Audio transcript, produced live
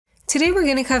Today we're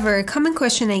going to cover a common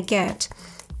question I get,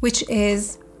 which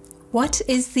is, what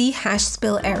is the hash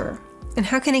spill error and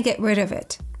how can I get rid of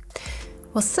it?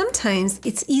 Well, sometimes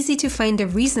it's easy to find a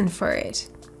reason for it,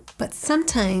 but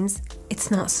sometimes it's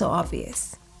not so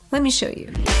obvious. Let me show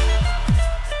you.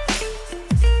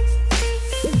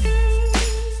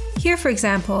 Here, for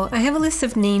example, I have a list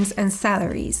of names and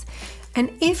salaries. And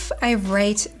if I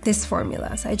write this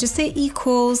formula, so I just say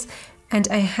equals and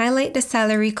I highlight the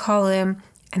salary column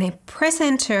and I press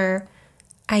enter,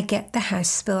 I get the hash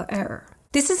spill error.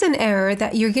 This is an error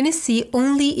that you're going to see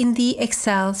only in the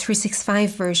Excel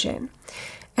 365 version.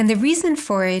 And the reason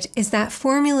for it is that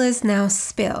formulas now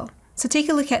spill. So take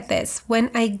a look at this. When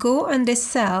I go on this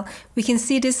cell, we can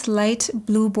see this light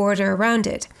blue border around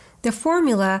it. The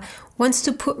formula wants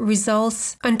to put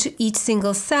results onto each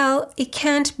single cell. It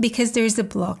can't because there's a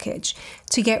blockage.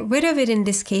 To get rid of it in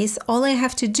this case, all I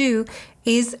have to do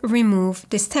is remove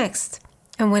this text.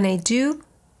 And when I do,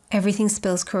 everything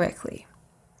spills correctly.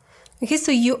 Okay,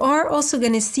 so you are also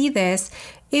going to see this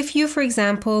if you, for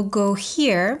example, go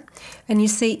here and you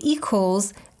say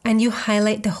equals and you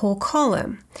highlight the whole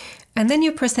column. And then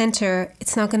you press enter,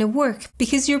 it's not going to work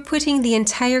because you're putting the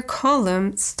entire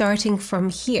column starting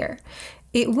from here.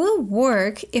 It will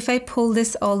work if I pull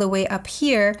this all the way up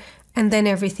here and then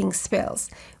everything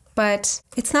spills. But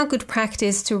it's not good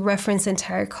practice to reference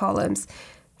entire columns.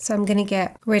 So I'm going to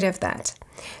get rid of that.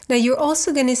 Now you're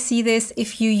also going to see this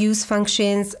if you use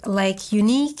functions like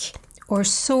unique or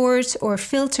sort or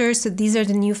filter. So these are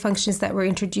the new functions that were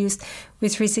introduced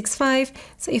with 365.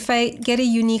 So if I get a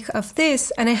unique of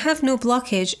this and I have no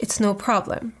blockage, it's no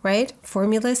problem, right?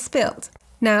 Formula is spilled.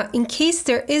 Now, in case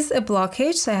there is a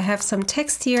blockage, so I have some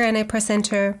text here and I press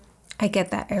enter, I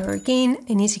get that error again.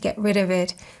 I need to get rid of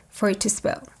it for it to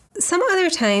spill. Some other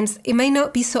times, it might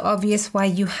not be so obvious why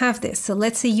you have this. So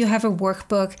let's say you have a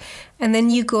workbook and then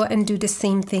you go and do the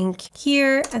same thing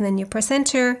here and then you press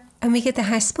enter and we get the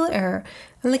hash spill error.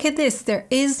 And look at this, there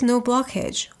is no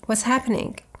blockage. What's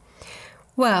happening?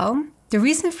 Well, the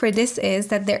reason for this is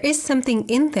that there is something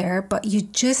in there, but you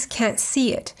just can't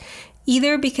see it.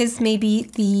 Either because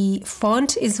maybe the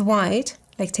font is white,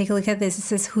 like take a look at this, it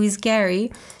says who is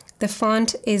Gary. The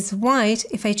font is white.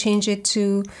 If I change it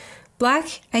to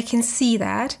black, I can see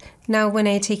that. Now when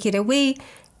I take it away,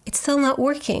 it's still not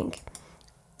working.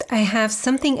 I have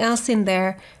something else in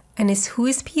there and it's who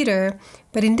is Peter,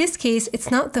 but in this case,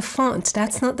 it's not the font.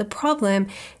 That's not the problem.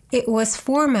 It was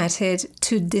formatted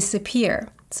to disappear.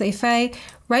 So if I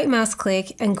right mouse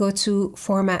click and go to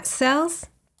format cells,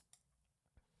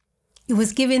 it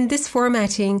was given this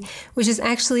formatting, which is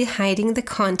actually hiding the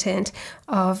content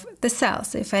of the cells.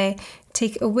 So if I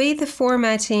take away the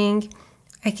formatting,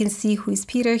 I can see who is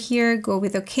Peter here, go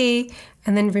with OK,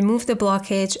 and then remove the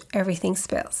blockage, everything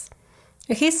spills.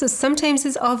 Okay, so sometimes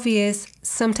it's obvious,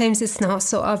 sometimes it's not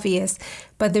so obvious,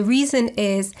 but the reason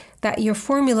is that your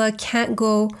formula can't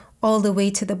go all the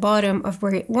way to the bottom of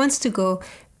where it wants to go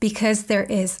because there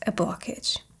is a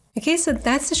blockage. Okay, so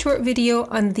that's a short video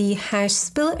on the hash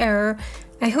spill error.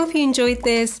 I hope you enjoyed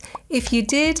this. If you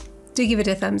did, do give it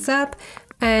a thumbs up.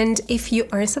 And if you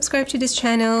aren't subscribed to this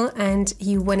channel and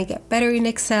you want to get better in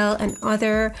Excel and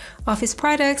other Office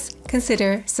products,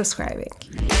 consider subscribing.